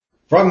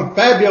From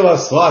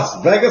fabulous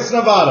Las Vegas,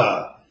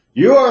 Nevada,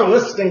 you are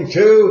listening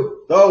to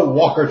the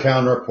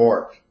Walkertown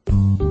Report.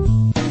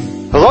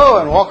 Hello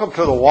and welcome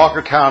to the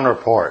Walkertown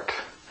Report.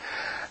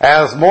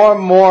 As more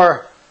and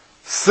more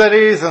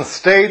cities and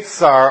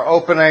states are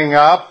opening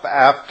up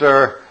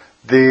after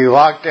the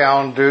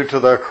lockdown due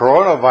to the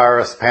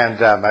coronavirus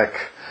pandemic,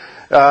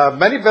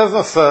 many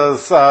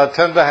businesses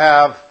tend to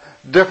have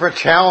different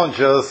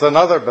challenges than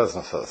other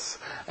businesses.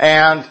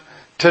 And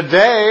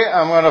today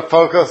I'm going to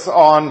focus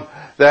on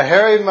the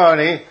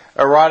Mahoney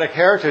Erotic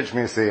Heritage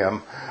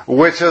Museum,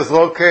 which is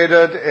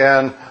located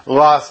in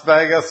Las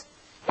Vegas.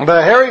 The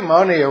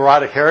Mahoney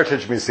Erotic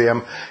Heritage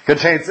Museum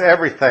contains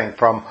everything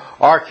from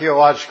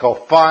archaeological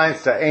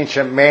finds to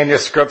ancient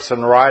manuscripts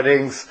and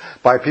writings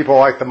by people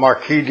like the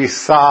Marquis de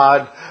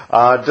Sade,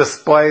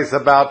 displays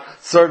about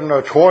certain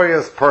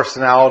notorious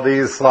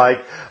personalities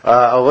like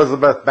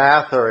Elizabeth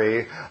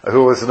Bathory,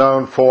 who was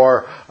known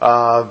for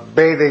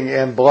bathing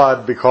in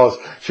blood because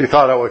she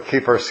thought it would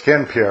keep her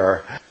skin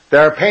pure.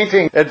 Their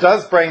painting, it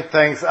does bring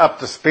things up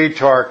to speed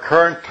to our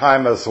current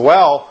time as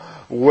well,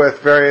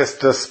 with various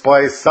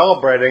displays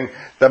celebrating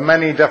the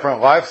many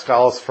different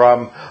lifestyles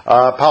from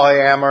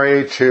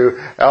polyamory to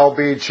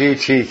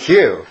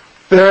LGBTQ.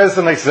 There is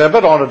an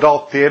exhibit on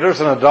adult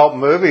theaters and adult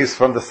movies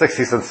from the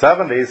 60s and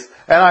 70s,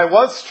 and I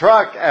was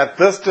struck at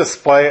this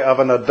display of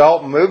an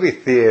adult movie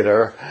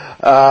theater,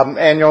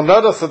 and you'll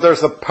notice that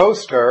there's a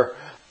poster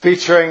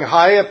featuring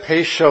Haya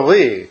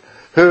Pei-Shali,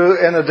 who,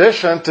 in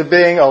addition to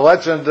being a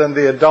legend in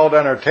the adult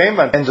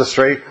entertainment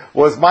industry,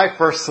 was my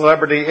first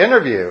celebrity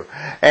interview.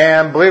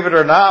 And believe it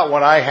or not,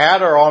 when I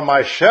had her on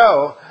my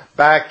show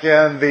back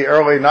in the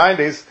early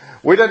 90s,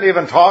 we didn't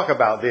even talk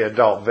about the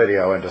adult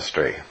video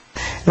industry.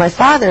 My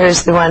father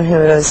is the one who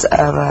was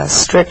of a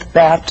strict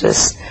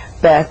Baptist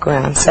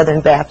background, Southern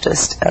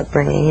Baptist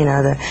upbringing,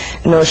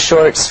 no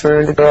shorts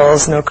for the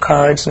girls, no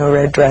cards, no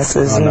red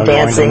dresses, and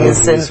dancing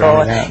is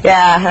sinful.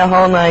 Yeah, a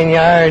whole 9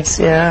 yards,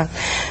 yeah.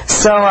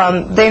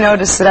 So they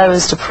noticed that I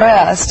was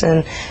depressed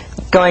and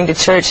going to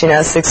church,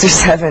 6 or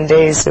 7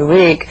 days a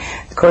week.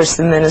 Of course,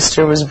 the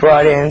minister was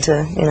brought in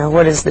to,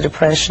 what is the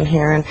depression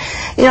here? And,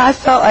 I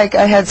felt like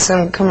I had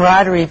some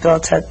camaraderie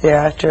built up there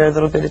after a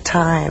little bit of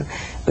time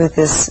with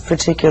this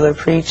particular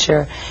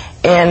preacher.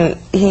 And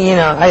he,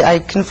 I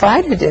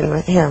confided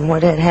in him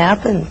what had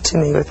happened to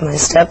me with my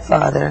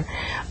stepfather,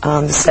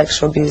 the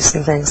sexual abuse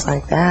and things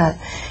like that.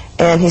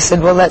 And he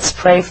said, well, let's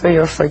pray for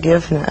your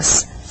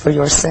forgiveness, for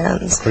your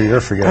sins. For your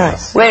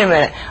forgiveness. Wait a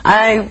minute.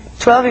 I'm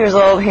 12 years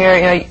old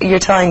here. You're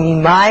telling me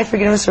my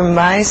forgiveness for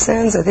my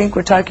sins? I think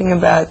we're talking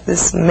about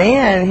this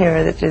man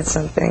here that did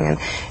something. And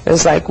it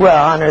was like,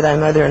 well, honor thy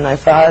mother and thy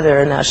father,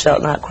 and thou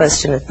shalt not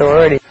question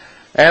authority.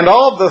 And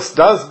all of this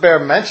does bear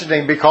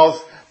mentioning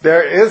because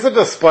there is a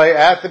display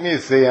at the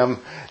museum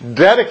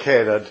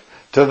dedicated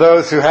to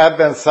those who have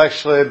been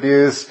sexually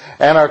abused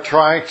and are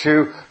trying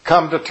to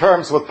come to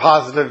terms with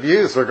positive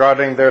views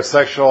regarding their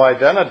sexual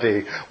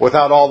identity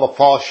without all the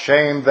false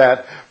shame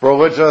that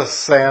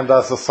religious and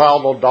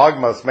societal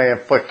dogmas may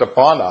inflict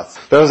upon us.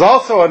 There's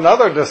also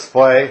another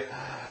display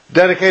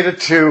dedicated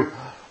to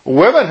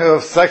women who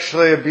have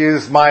sexually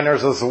abused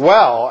minors as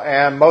well,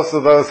 and most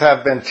of those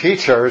have been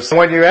teachers.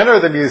 When you enter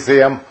the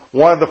museum,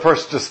 one of the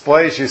first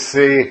displays you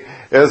see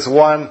is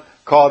one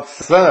called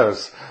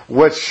Sinners,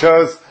 which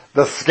shows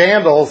the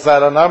scandals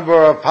that a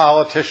number of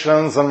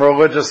politicians and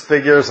religious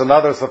figures and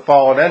others have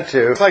fallen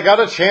into. So I got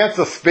a chance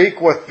to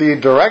speak with the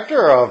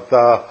director of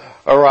the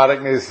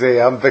Erotic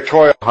Museum,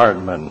 Victoria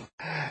Hartman,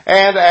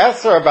 and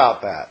asked her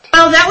about that.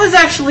 Well, that was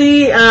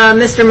actually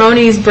Mr.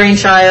 Mahoney's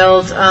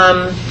brainchild.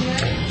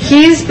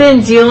 He's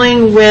been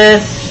dealing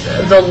with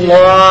the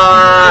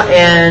law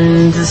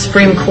and the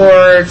Supreme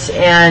Court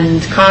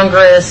and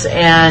Congress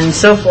and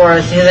so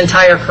forth his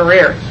entire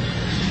career.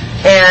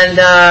 And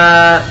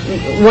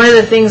one of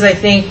the things I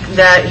think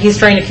that he's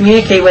trying to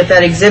communicate with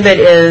that exhibit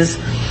is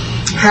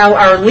how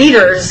our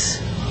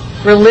leaders,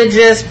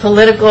 religious,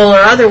 political, or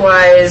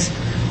otherwise,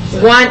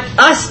 want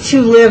us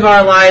to live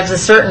our lives a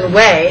certain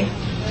way.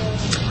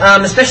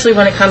 Especially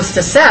when it comes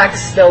to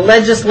sex. They'll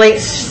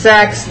legislate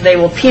sex, they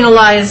will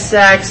penalize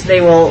sex,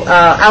 they will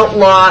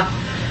outlaw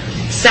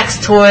sex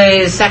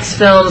toys, sex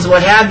films,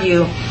 what have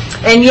you.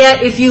 And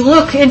yet, if you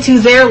look into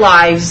their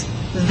lives,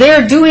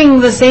 they're doing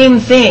the same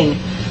thing.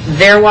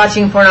 They're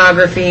watching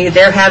pornography,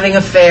 they're having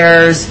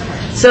affairs.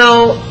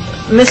 So,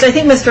 I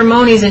think Mr.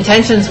 Mahoney's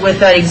intentions with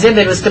that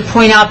exhibit was to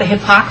point out the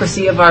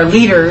hypocrisy of our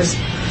leaders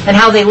and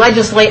how they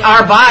legislate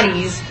our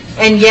bodies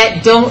and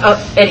yet don't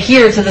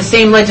adhere to the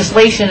same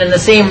legislation and the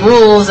same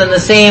rules and the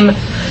same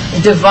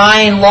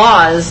divine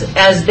laws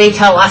as they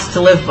tell us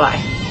to live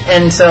by.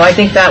 And so I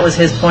think that was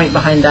his point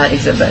behind that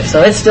exhibit.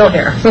 So it's still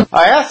here.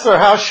 I asked her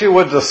how she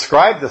would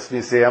describe this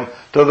museum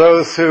to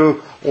those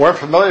who weren't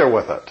familiar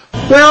with it.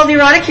 Well, the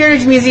Erotic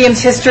Heritage Museum's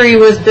history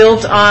was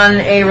built on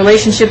a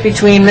relationship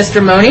between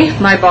Mr. Mahoney,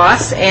 my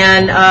boss,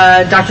 and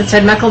Dr.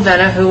 Ted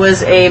McElvenna, who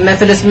was a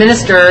Methodist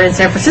minister in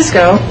San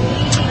Francisco,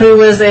 who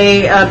was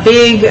a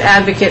big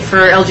advocate for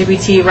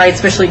LGBT rights,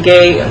 especially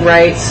gay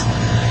rights.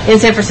 in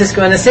San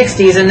Francisco in the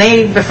 60s, and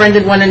they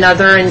befriended one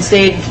another and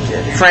stayed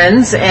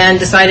friends and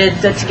decided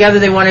that together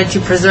they wanted to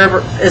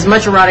preserve as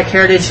much erotic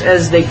heritage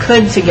as they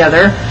could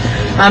together,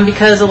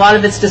 because a lot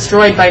of it's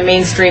destroyed by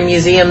mainstream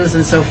museums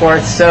and so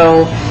forth.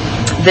 So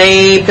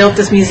they built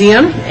this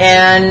museum,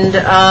 and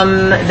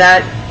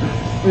that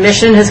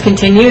mission has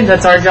continued.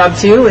 That's our job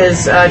too,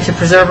 is to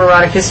preserve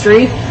erotic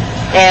history.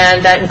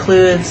 And that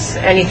includes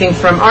anything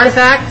from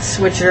artifacts,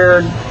 which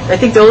are, I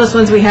think the oldest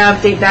ones we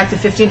have date back to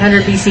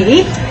 1500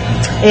 BCE,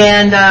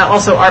 and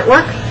also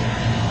artwork.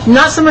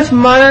 Not so much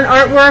modern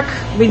artwork.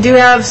 We do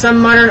have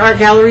some modern art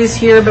galleries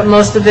here, but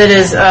most of it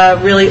is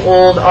really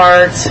old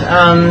art.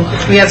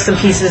 We have some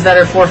pieces that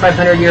are 400 or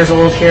 500 years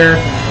old here.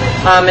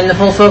 And the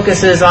whole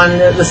focus is on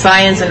the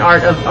science and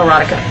art of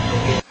erotica.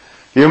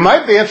 You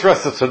might be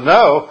interested to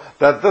know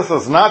that this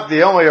is not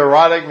the only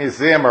erotic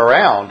museum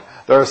around.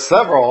 There are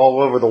several all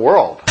over the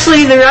world.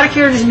 Actually, the Erotic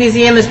Heritage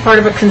Museum is part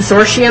of a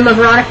consortium of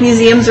erotic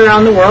museums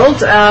around the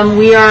world.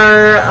 We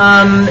are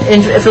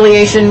in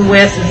affiliation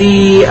with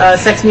the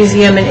Sex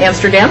Museum in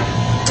Amsterdam.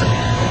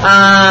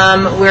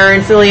 We're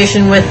in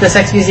affiliation with the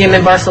Sex Museum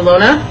in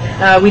Barcelona.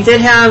 We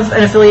did have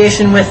an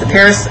affiliation with the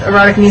Paris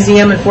Erotic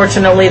Museum.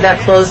 Unfortunately,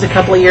 that closed a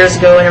couple of years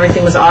ago and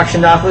everything was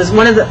auctioned off. It was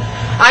one of the...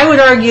 I would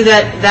argue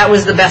that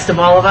was the best of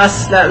all of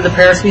us. The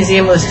Paris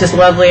Museum was just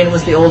lovely and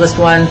was the oldest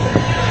one.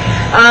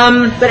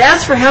 But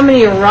as for how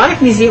many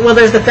erotic museums, well,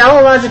 there's the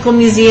Phallological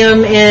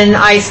Museum in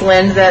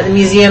Iceland that the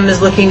museum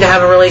is looking to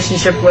have a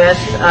relationship with.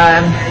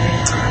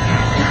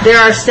 There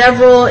are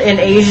several in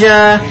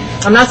Asia.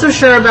 I'm not so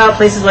sure about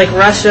places like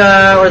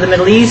Russia or the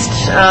Middle East.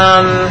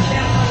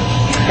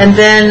 And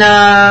then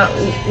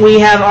we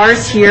have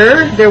ours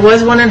here. There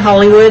was one in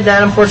Hollywood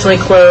that unfortunately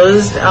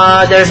closed.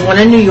 There's one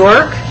in New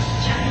York.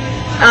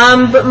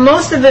 But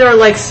most of it are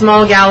like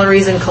small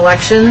galleries and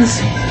collections.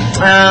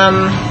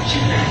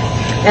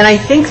 And I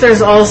think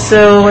there's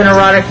also an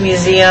erotic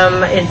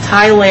museum in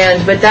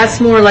Thailand, but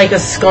that's more like a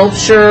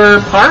sculpture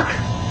park.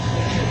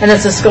 And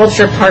it's a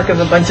sculpture park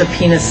of a bunch of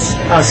penis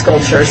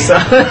sculptures. So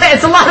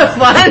it's a lot of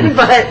fun,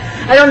 but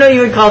I don't know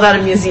you would call that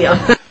a museum.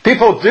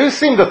 People do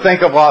seem to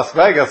think of Las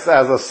Vegas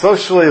as a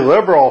socially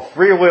liberal,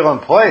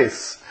 freewheeling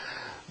place,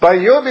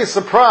 but you'll be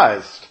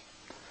surprised.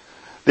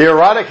 The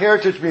Erotic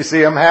Heritage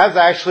Museum has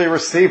actually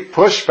received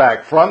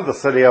pushback from the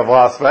city of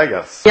Las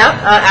Vegas. Yep,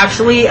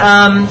 actually...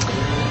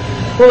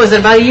 what was it,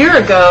 about a year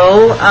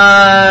ago?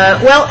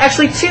 Well,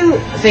 actually two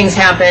things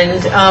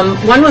happened.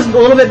 One was a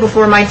little bit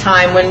before my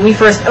time. When we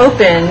first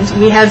opened,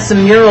 we had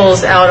some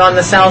murals out on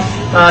the south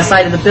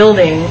side of the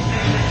building.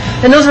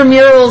 And those were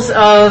murals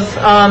of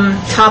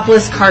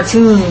topless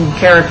cartoon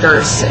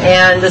characters.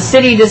 And the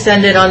city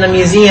descended on the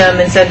museum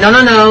and said, no,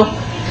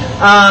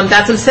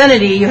 that's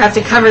obscenity. You have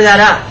to cover that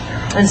up.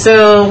 And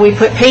so we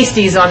put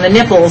pasties on the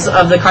nipples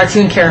of the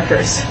cartoon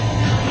characters.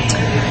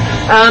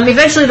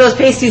 Eventually those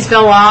pasties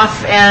fell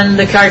off and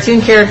the cartoon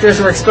characters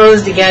were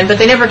exposed again, but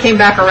they never came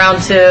back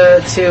around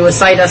to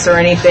cite us or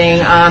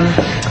anything.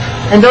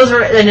 And those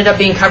ended up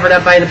being covered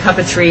up by the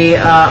puppetry,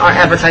 our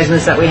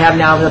advertisements that we have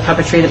now, the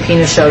puppetry, the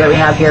penis show that we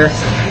have here.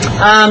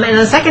 And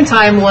the second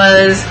time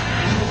was,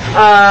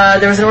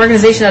 there was an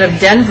organization out of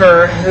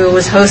Denver who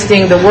was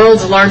hosting the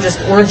world's largest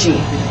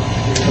orgy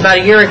about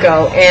a year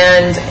ago.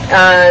 And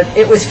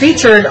it was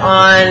featured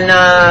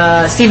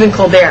on Stephen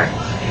Colbert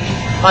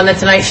on The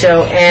Tonight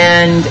Show,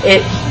 and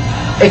it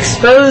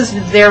exposed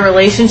their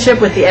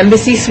relationship with the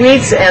Embassy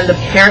Suites, and the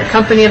parent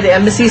company of the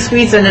Embassy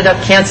Suites ended up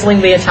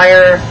canceling the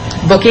entire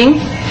booking.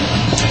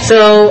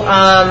 So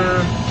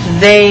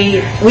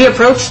we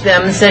approached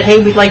them and said,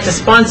 hey, we'd like to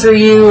sponsor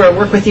you or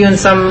work with you in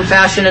some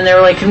fashion, and they were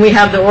like, can we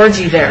have the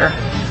orgy there?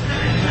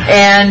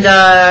 And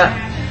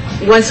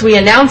once we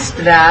announced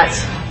that,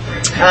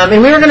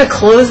 and we were going to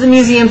close the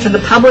museum to the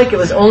public. It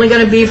was only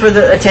going to be for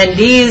the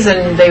attendees,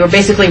 and they were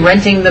basically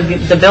renting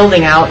the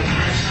building out.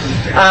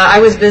 I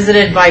was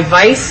visited by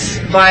Vice,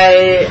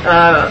 by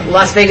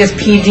Las Vegas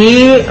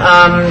PD.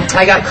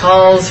 I got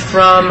calls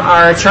from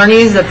our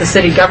attorneys that the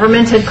city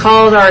government had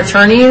called our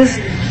attorneys.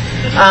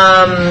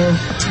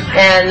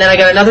 And then I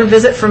got another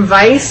visit from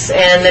Vice,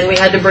 and then we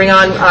had to bring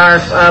on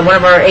one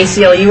of our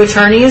ACLU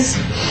attorneys,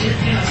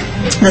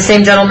 the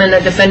same gentleman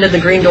that defended the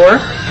Green Door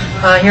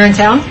here in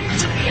town.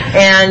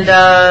 And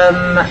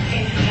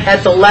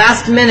at the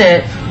last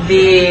minute,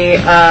 the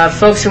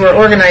folks who were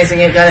organizing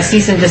it got a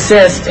cease and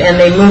desist, and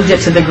they moved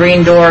it to the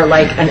Green Door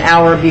like an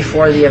hour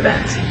before the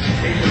event.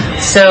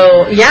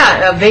 So,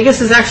 yeah,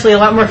 Vegas is actually a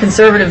lot more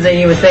conservative than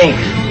you would think.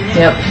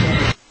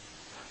 Yep.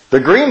 The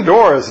Green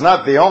Door is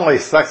not the only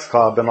sex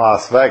club in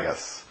Las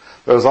Vegas.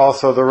 There's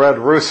also the Red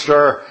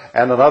Rooster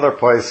and another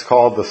place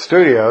called the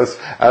Studios,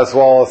 as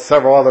well as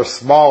several other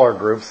smaller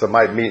groups that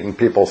might meet in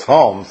people's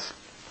homes.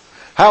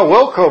 How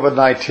will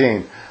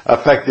COVID-19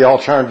 affect the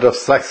alternative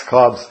sex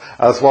clubs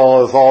as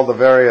well as all the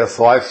various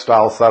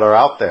lifestyles that are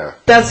out there?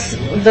 That's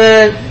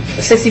the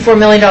 $64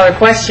 million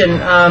question.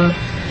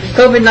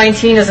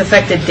 COVID-19 has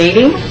affected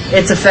dating.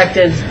 It's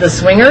affected the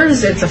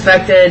swingers. It's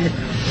affected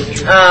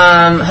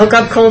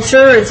hookup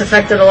culture. It's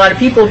affected a lot of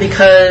people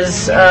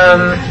because,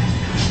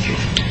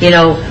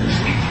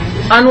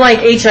 unlike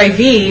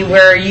HIV,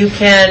 where you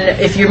can,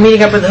 if you're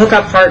meeting up with a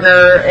hookup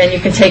partner, and you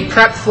can take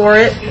PrEP for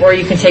it, or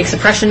you can take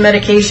suppression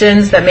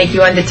medications that make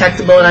you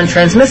undetectable and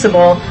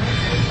untransmissible,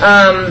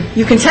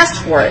 you can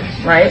test for it,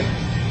 right?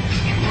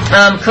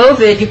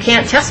 COVID, you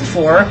can't test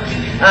for.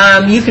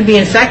 You could be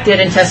infected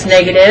and test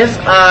negative.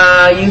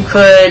 You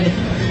could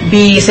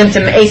be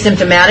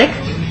asymptomatic,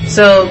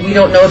 so you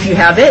don't know if you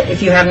have it,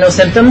 if you have no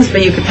symptoms,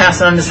 but you could pass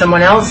it on to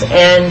someone else.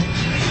 And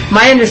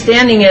my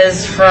understanding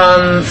is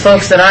from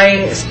folks that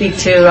I speak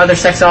to, other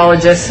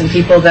sexologists and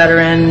people that are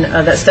in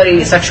that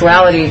study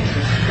sexuality,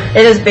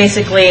 it has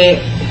basically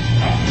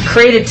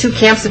created two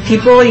camps of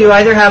people. You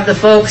either have the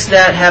folks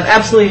that have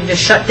absolutely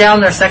just shut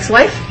down their sex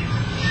life,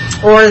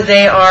 or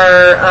they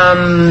are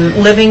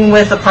living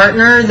with a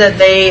partner that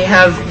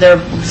they're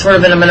sort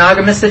of in a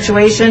monogamous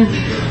situation,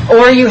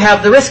 or you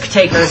have the risk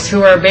takers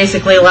who are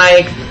basically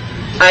like,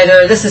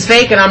 either this is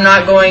fake and I'm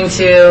not going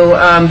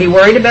to be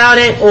worried about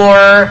it,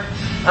 or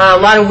a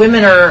lot of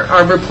women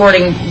are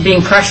reporting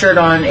being pressured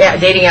on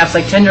dating apps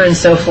like Tinder and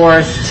so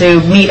forth to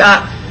meet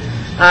up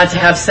to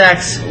have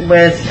sex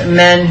with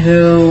men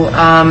who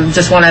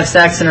just want to have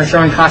sex and are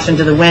throwing caution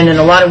to the wind, and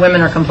a lot of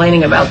women are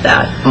complaining about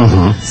that.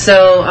 Mm-hmm.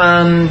 So,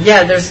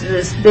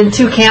 there's been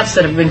two camps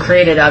that have been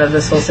created out of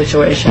this whole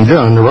situation.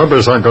 Yeah, and the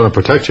rubbers aren't going to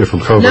protect you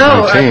from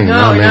COVID-19.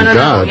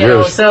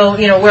 No. So,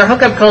 where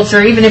hookup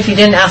culture, even if you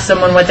didn't ask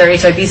someone what their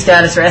HIV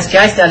status or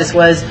STI status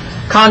was,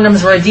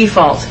 condoms were a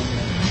default.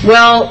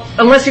 Well,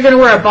 unless you're going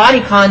to wear a body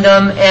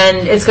condom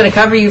and it's going to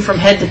cover you from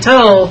head to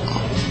toe,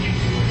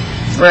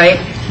 right?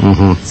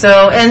 Mm-hmm.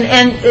 So,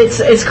 and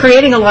it's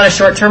creating a lot of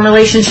short-term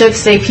relationships,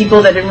 say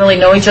people that didn't really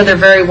know each other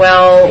very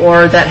well,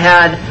 or that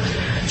had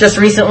just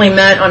recently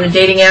met on a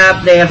dating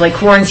app. They have like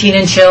quarantine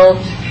and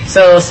chill.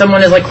 So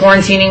someone is like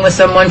quarantining with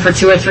someone for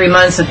 2 or 3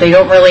 months that they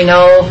don't really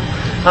know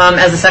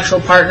as a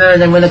sexual partner,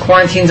 and then when the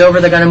quarantine's over,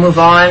 they're going to move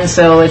on.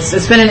 So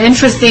it's been an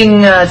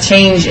interesting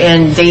change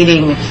in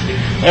dating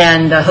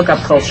and hookup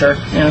culture.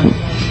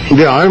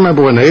 Yeah, I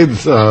remember when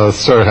AIDS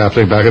started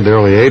happening back in the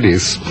early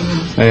 80s,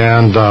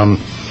 and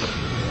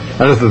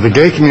the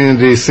gay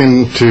community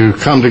seemed to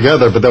come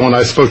together, but then when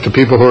I spoke to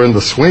people who were in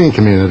the swinging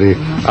community,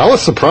 I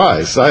was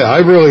surprised. I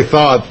really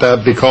thought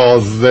that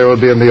because they would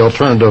be in the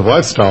alternative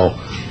lifestyle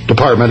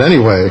department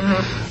anyway,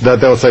 that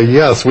they'll say,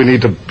 yes, we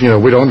need to,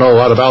 we don't know a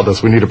lot about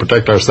this, we need to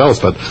protect ourselves,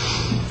 but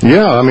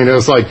yeah, I mean, it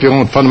was like dealing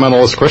with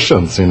fundamentalist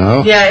Christians,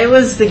 Yeah, it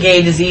was the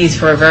gay disease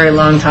for a very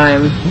long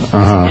time,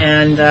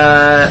 and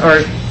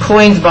or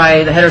coined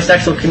by the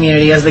heterosexual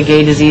community as the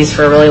gay disease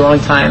for a really long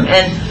time.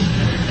 And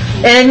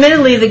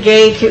admittedly, the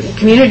gay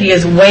community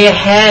is way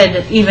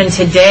ahead, even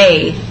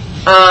today,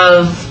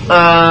 of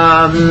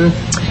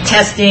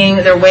testing.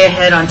 They're way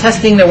ahead on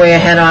testing. They're way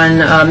ahead on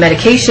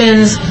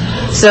medications.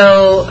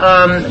 So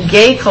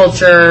gay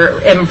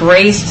culture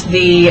embraced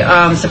the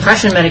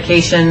suppression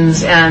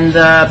medications and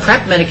the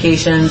PrEP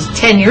medications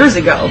 10 years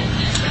ago.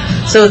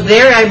 So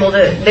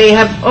they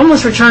have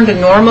almost returned to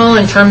normal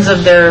in terms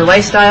of their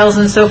lifestyles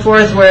and so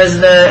forth, whereas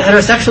the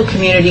heterosexual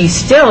community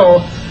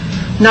still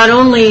not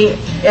only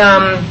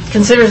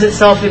considers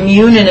itself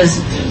immune and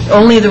is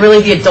only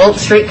the adult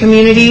straight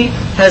community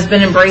has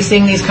been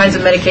embracing these kinds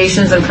of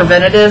medications and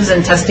preventatives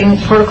and testing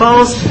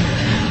protocols,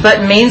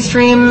 but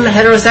mainstream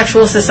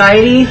heterosexual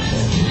society,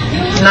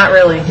 not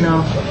really,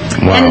 no.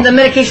 Wow. And the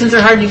medications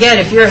are hard to get.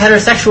 If you're a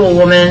heterosexual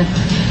woman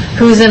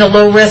who's in a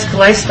low-risk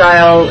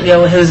lifestyle,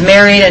 who's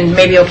married and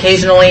maybe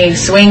occasionally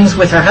swings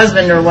with her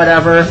husband or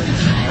whatever,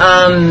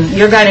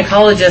 your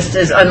gynecologist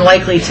is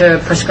unlikely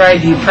to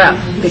prescribe you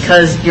PrEP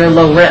because you're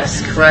low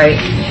risk, right?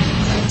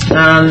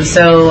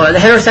 So the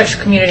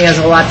heterosexual community has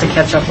a lot to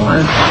catch up on.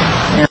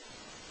 Yeah.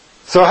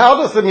 So how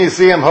does the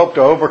museum hope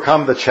to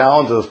overcome the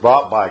challenges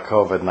brought by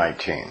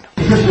COVID-19?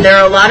 There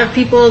are a lot of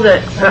people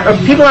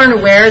people aren't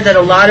aware that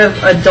a lot of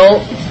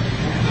adult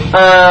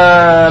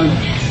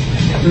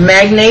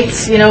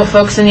magnates,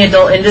 folks in the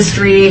adult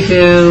industry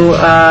who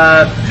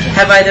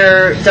have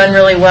either done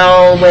really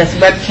well with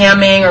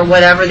webcamming or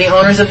whatever, the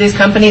owners of these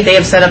companies, they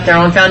have set up their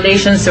own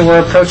foundations, so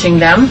we're approaching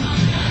them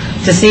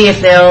to see if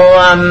they'll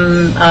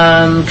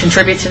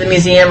contribute to the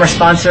museum or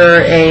sponsor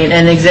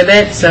an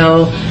exhibit.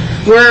 So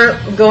we're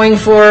going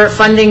for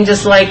funding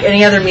just like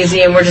any other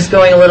museum. We're just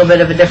going a little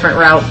bit of a different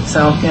route.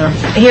 So,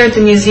 here at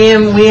the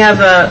museum, we have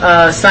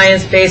a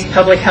science-based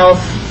public health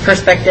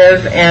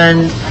perspective,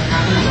 and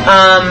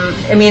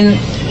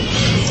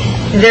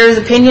there's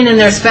opinion and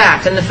there's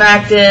fact. And the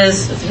fact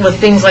is, with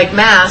things like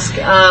masks,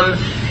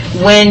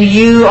 when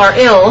you are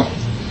ill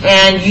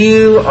and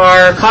you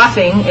are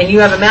coughing and you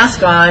have a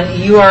mask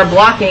on, you are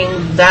blocking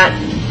that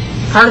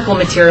particle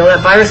material, that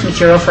virus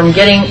material, from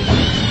getting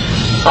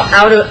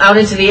out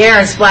into the air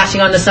and splashing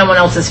onto someone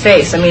else's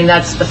face.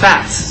 That's the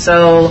facts.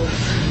 So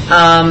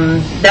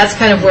that's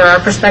kind of where our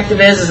perspective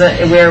is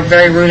that we're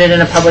very rooted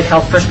in a public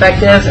health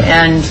perspective,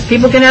 and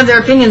people can have their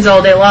opinions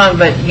all day long,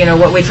 but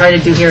what we try to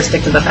do here is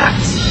stick to the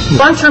facts.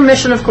 Long-term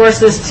mission, of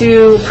course, is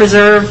to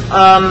preserve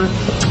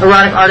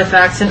erotic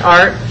artifacts and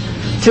art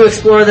to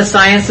explore the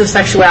science of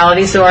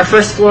sexuality. So our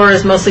first floor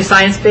is mostly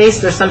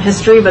science-based. There's some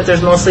history, but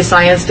there's mostly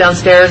science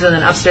downstairs, and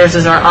then upstairs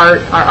is our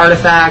art, our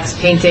artifacts,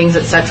 paintings,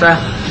 etc.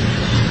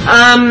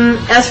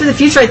 As for the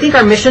future, I think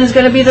our mission is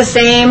going to be the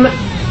same.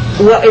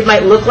 What it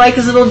might look like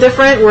is a little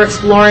different. We're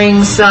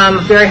exploring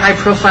some very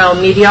high-profile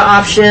media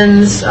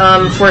options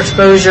for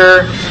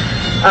exposure.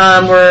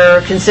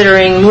 We're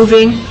considering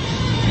moving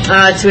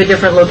to a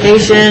different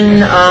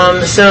location.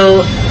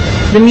 So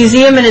the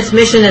museum and its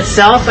mission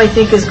itself, I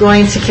think, is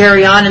going to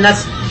carry on, and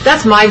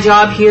that's my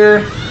job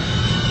here.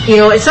 You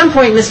know, at some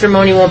point, Mr.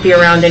 Mahoney won't be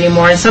around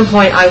anymore. At some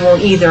point, I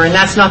won't either, and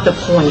that's not the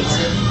point.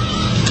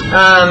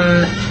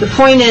 The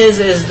point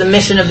is the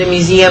mission of the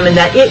museum, and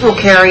that it will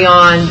carry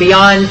on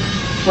beyond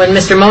when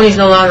Mr. Mahoney's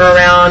no longer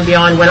around,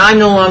 beyond when I'm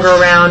no longer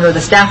around, or the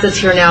staff that's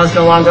here now is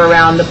no longer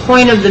around. The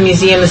point of the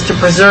museum is to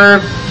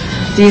preserve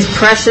these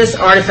precious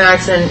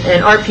artifacts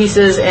and art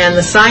pieces and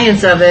the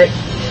science of it,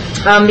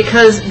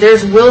 because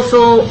there's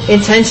willful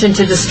intention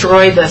to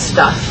destroy this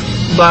stuff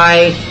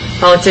by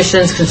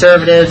politicians,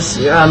 conservatives,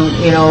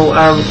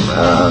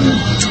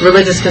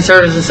 religious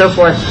conservatives, and so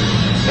forth.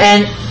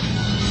 And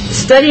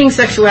studying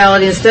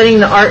sexuality and studying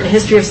the art and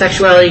history of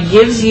sexuality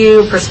gives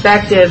you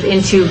perspective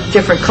into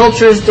different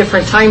cultures,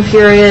 different time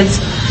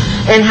periods,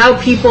 and how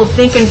people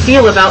think and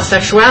feel about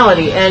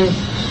sexuality. And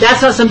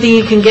that's not something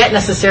you can get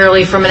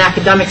necessarily from an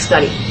academic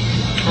study,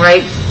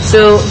 right?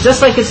 So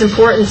just like it's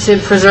important to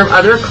preserve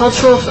other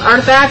cultural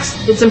artifacts,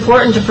 it's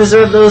important to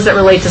preserve those that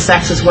relate to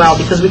sex as well,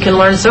 because we can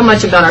learn so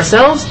much about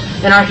ourselves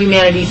and our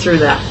humanity through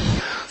that.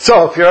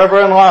 So if you're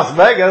ever in Las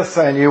Vegas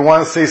and you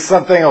want to see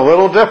something a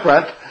little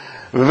different,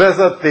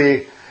 visit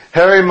the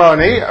Harry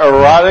Mahoney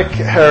Erotic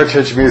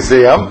Heritage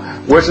Museum,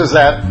 which is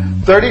at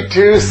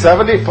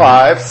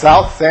 3275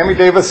 South Sammy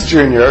Davis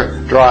Jr.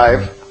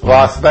 Drive,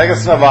 Las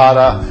Vegas,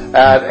 Nevada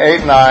at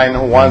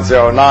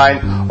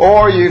 89109,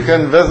 or you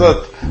can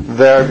visit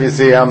their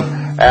museum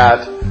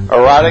at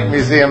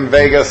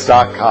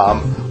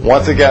eroticmuseumvegas.com.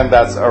 Once again,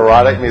 that's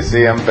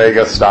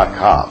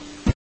eroticmuseumvegas.com.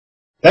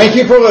 Thank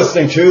you for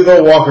listening to the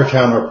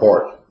Walkertown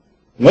Report.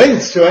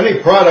 Links to any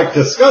product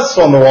discussed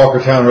on the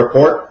Walkertown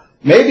Report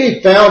may be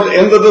found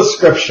in the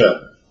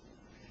description.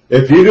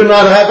 If you do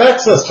not have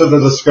access to the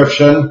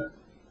description,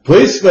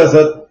 please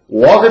visit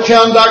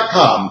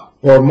walkertown.com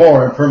for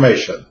more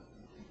information.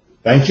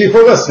 Thank you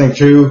for listening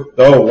to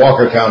the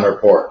Walkertown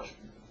Report.